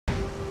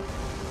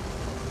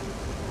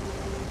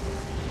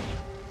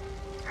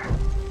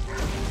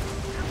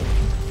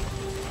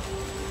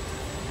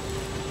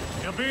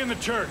be in the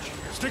church.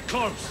 Stick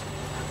close.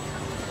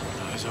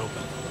 Eyes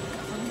open.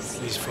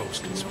 These folks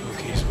can spook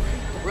easily.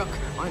 Rook,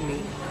 on me.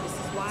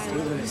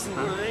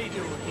 What are they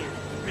doing here?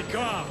 Be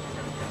calm.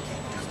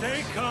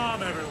 Stay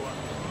calm, everyone.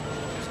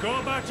 Just go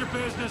about your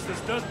business.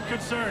 This doesn't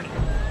concern you.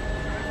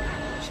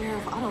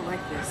 Sheriff, I don't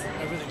like this.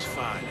 Everything's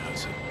fine,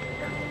 Hudson.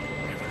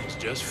 Everything's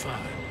just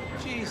fine.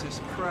 Jesus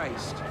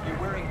Christ. You're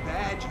wearing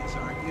badges,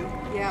 aren't you?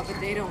 Yeah, but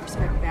they don't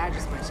respect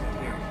badges much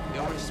up here.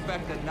 They'll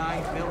respect a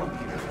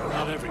 9mm.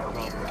 Not every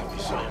problem can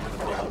be solved with a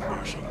bullet,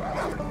 Marshal.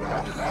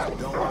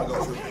 Don't want to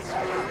go through this.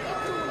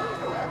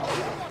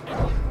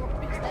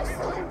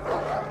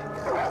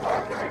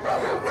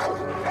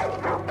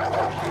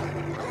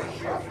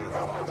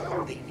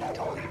 They need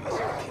to leave us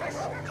in peace.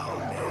 Calm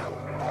down.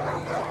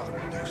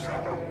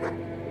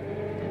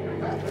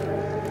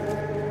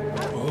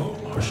 Oh,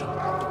 Marshal.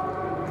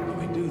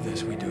 When we do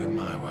this, we do it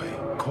my way.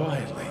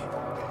 Quietly.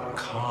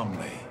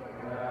 Calmly.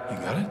 You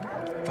got it?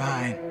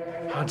 Fine.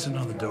 Hudson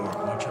on the door.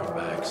 Watch our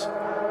backs.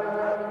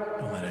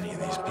 Don't let any of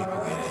these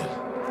people get in.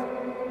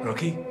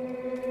 Rookie,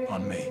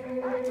 on me.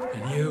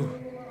 And you,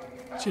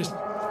 just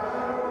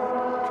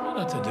try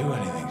not to do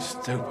anything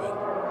stupid.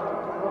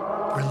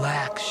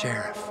 Relax,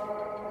 Sheriff.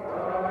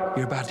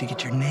 You're about to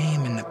get your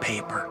name in the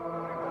paper.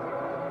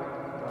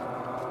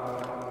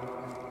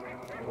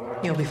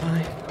 You'll be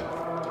fine.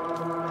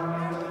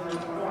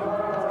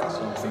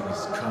 Something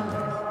is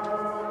coming.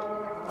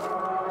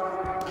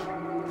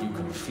 You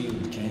can feel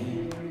it, can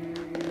you?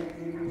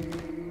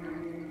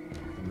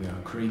 We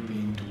are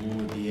creeping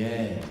toward the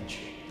edge.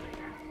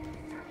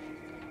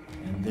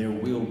 And there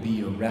will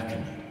be a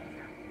reckoning.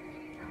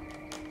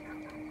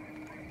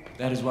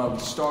 That is why we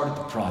started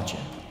the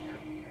project.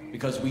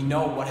 Because we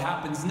know what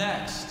happens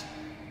next.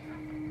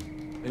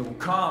 They will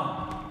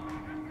come.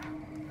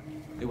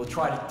 They will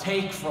try to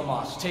take from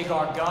us, take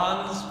our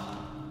guns,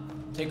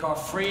 take our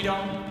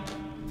freedom,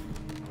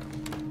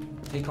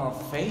 take our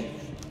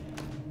faith.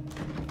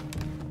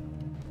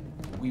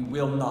 We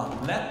will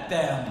not let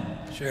them.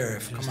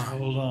 Sheriff, Just come on.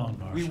 hold on,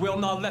 Marshal. We will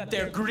not let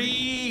their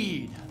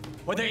greed,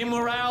 or their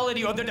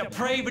immorality, or their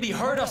depravity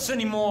hurt us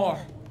anymore.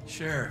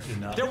 Sheriff.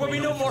 There will be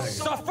no more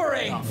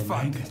suffering.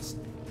 Fuck it.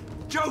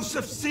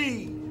 Joseph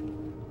C.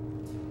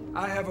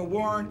 I have a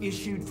warrant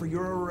issued for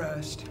your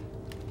arrest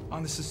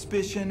on the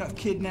suspicion of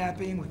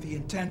kidnapping with the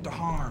intent to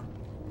harm.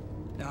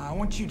 Now, I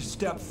want you to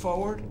step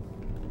forward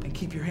and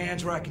keep your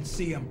hands where I can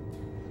see them.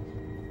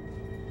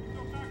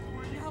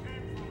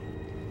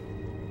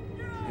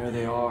 Here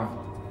they are,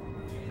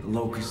 the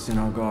locusts in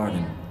our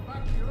garden.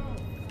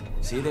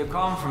 See, they've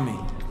come for me.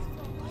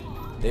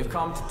 They've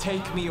come to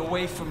take me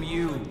away from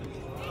you.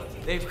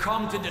 They've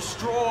come to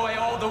destroy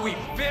all that we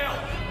built.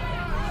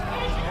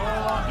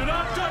 Do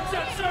not touch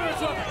that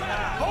service weapon!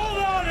 Hold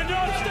on and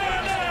don't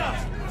stand down!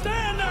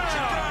 Stand down!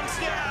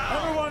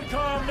 Everyone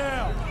calm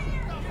down!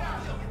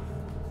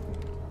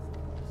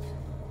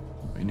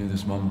 We knew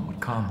this moment would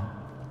come.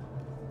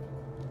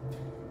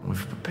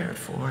 We've prepared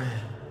for it.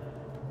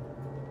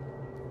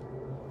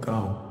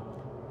 Go.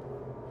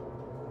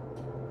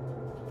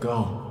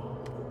 Go.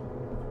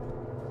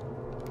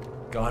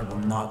 God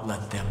will not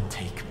let them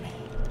take me.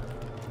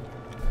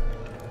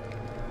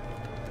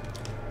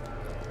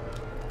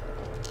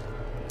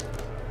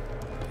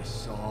 I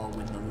saw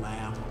when the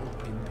Lamb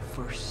opened the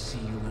first seal,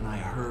 and I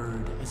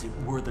heard, as it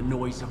were the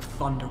noise of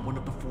thunder, one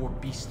of the four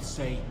beasts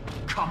say,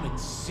 "Come and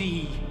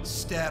see."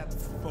 Step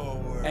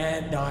forward.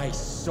 And I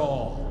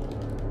saw.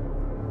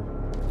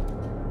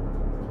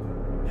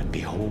 And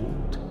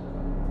behold,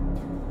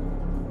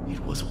 it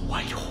was a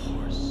white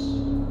horse.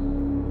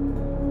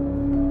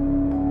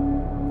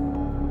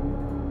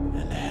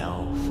 And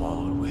hell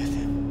followed with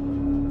him.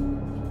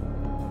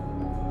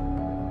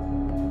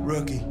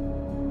 Rookie,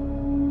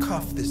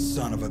 cuff this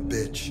son of a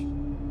bitch.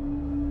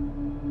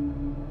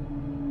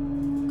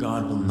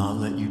 God will not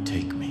let you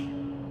take me.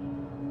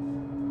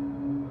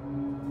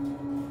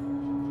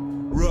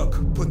 Rook,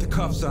 put the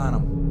cuffs on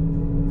him.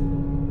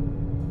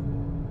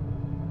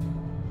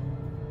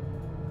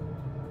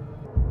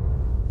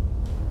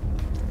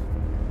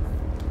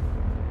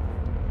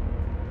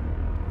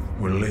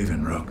 We're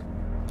leaving, Rook.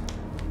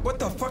 What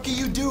the fuck are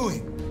you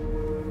doing?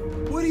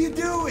 What are you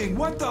doing?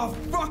 What the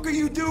fuck are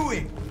you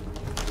doing?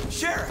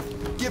 Sheriff,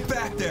 get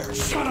back there.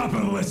 Shut up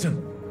and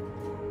listen!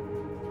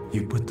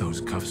 You put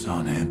those cuffs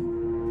on him.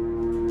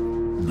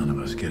 None of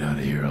us get out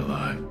of here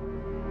alive.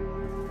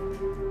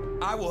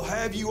 I will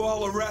have you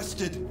all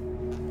arrested.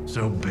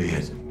 So be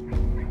it.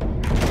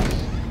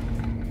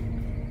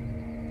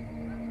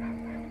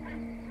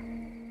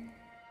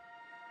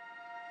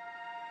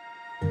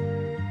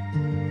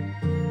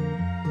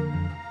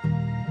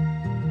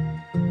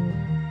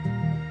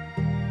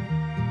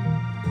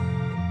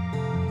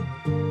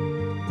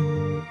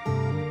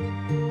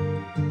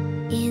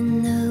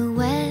 In the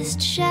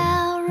west shadow